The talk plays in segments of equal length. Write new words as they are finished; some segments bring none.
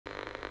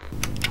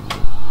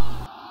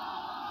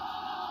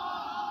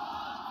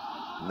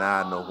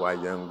Now I know why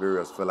young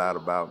girls fell out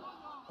about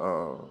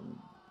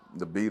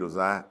the Beatles.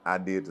 I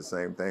did the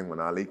same thing when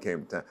Ali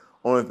came to town.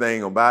 Only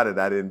thing about it,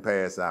 I didn't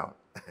pass out.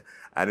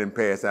 I didn't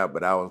pass out,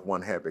 but I was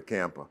one happy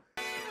camper.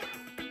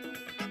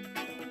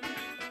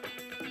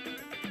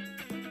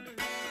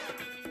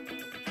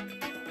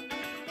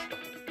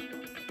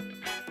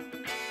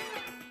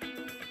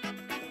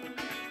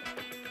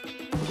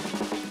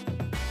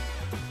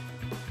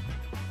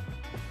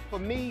 For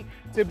me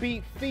to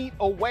be feet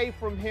away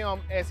from him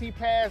as he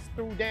passed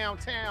through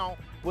downtown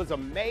was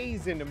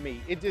amazing to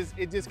me. It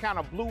just kind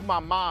of blew my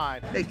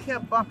mind. They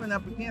kept bumping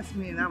up against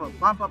me and I would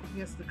bump up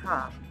against the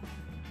car,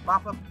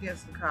 bump up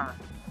against the car.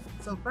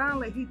 So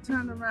finally he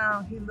turned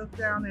around, he looked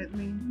down at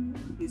me,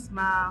 he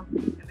smiled,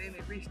 and then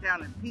he reached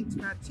down and pinched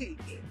my cheek.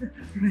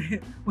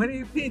 When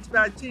he pinched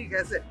my cheek,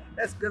 I said,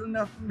 that's good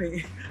enough for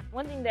me.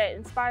 One thing that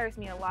inspires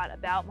me a lot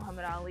about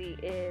Muhammad Ali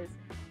is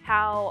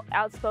how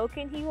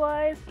outspoken he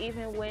was.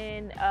 Even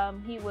when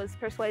he was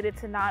persuaded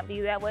to not be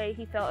that way,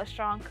 he felt a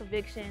strong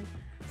conviction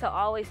to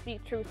always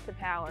speak truth to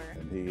power.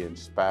 And he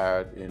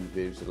inspired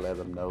individuals to let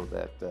them know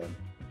that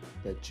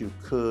that you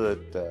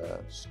could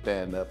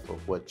stand up for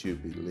what you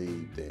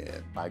believed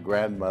in. My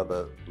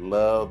grandmother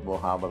loved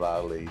Muhammad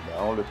Ali. The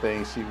only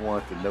thing she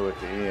wanted to know at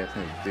the end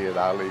was, did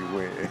Ali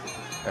win?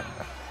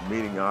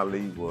 Meeting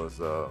Ali was,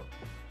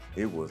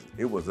 it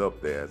was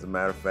up there. As a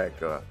matter of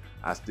fact,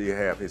 I still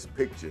have his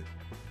picture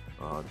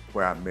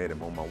where I met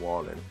him on my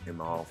wall in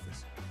my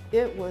office.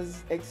 It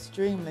was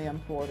extremely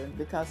important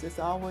because it's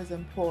always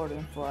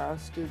important for our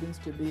students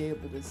to be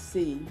able to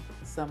see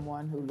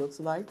someone who looks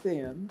like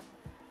them,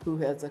 who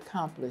has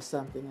accomplished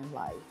something in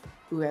life,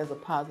 who has a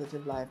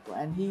positive life,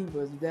 and he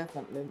was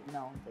definitely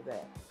known for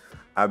that.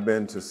 I've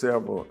been to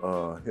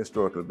several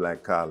historically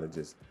black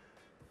colleges,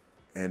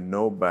 and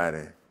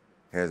nobody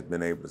has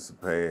been able to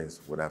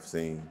surpass what I've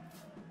seen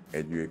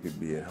at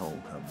UAPB at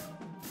homecoming.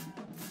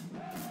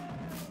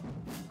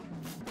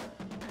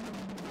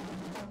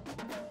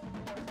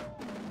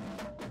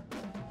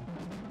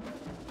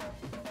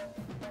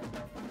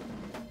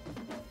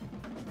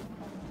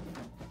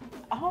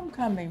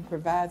 Homecoming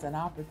provides an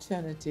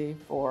opportunity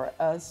for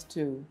us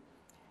to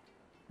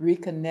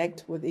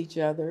reconnect with each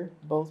other,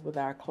 both with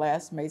our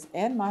classmates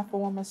and my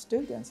former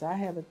students. I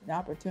have an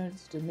opportunity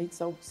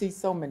to see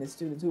so many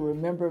students who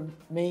remember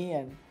me,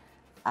 and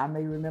I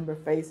may remember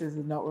faces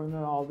and don't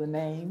remember all the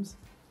names.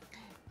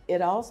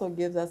 It also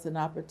gives us an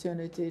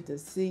opportunity to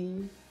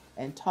see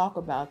and talk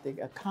about the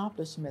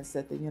accomplishments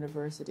that the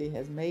university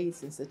has made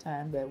since the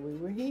time that we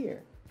were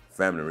here.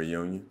 Family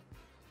reunion,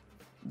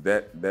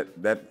 that's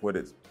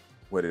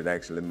what it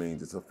actually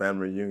means. It's a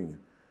family reunion.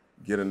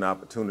 Get an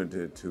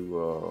opportunity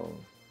to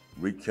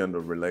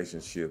rekindle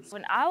relationships.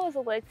 When I was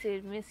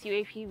elected Miss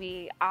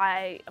UAPB,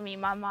 I mean,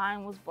 my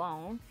mind was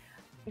blown.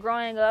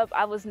 Growing up,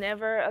 I was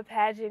never a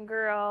pageant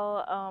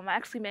girl. I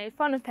actually made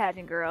fun of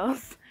pageant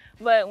girls.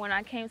 But when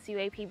I came to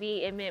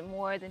UAPB, it meant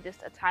more than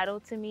just a title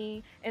to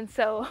me. And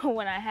so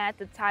when I had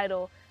the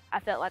title, I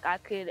felt like I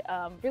could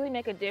really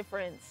make a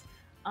difference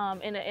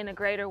in a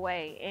greater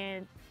way.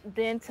 And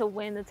then to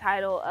win the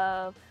title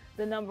of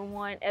the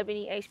 #1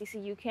 Ebony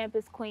HBCU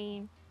Campus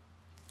Queen,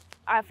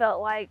 I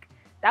felt like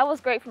that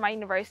was great for my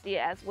university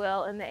as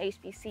well in the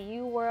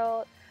HBCU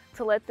world,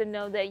 to let them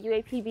know that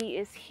UAPB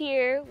is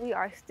here. We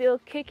are still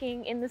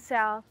kicking in the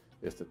South.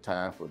 It's the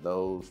time for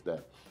those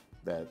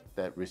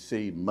that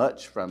receive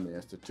much from the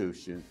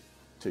institution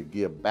to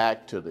give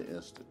back to the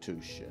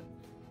institution.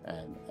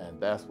 And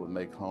that's what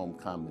makes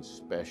homecoming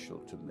special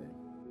to me.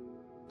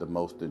 The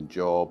most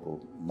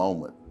enjoyable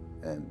moment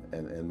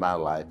in my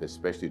life,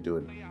 especially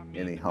during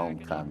any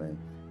homecoming,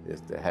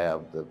 is to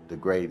have the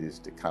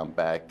greatest to come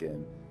back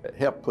and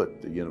help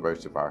put the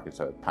University of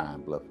Arkansas at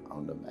Pine Bluff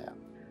on the map.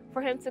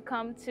 For him to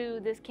come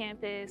to this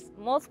campus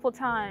multiple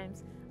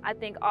times, I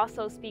think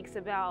also speaks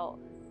about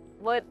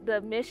what the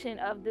mission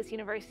of this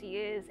university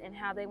is and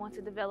how they want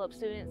to develop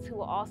students who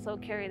will also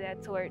carry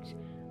that torch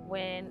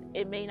when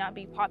it may not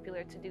be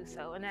popular to do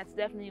so. And that's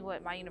definitely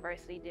what my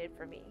university did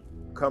for me.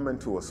 Coming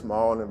to a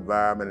small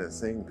environment and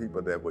seeing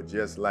people that were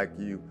just like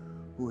you,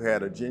 who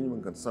had a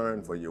genuine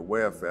concern for your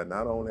welfare,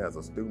 not only as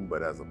a student,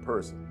 but as a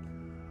person.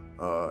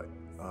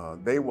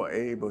 They were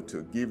able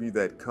to give you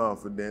that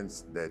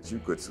confidence that you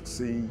could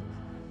succeed,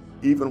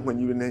 even when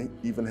you didn't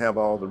even have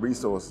all the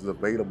resources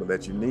available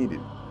that you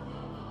needed.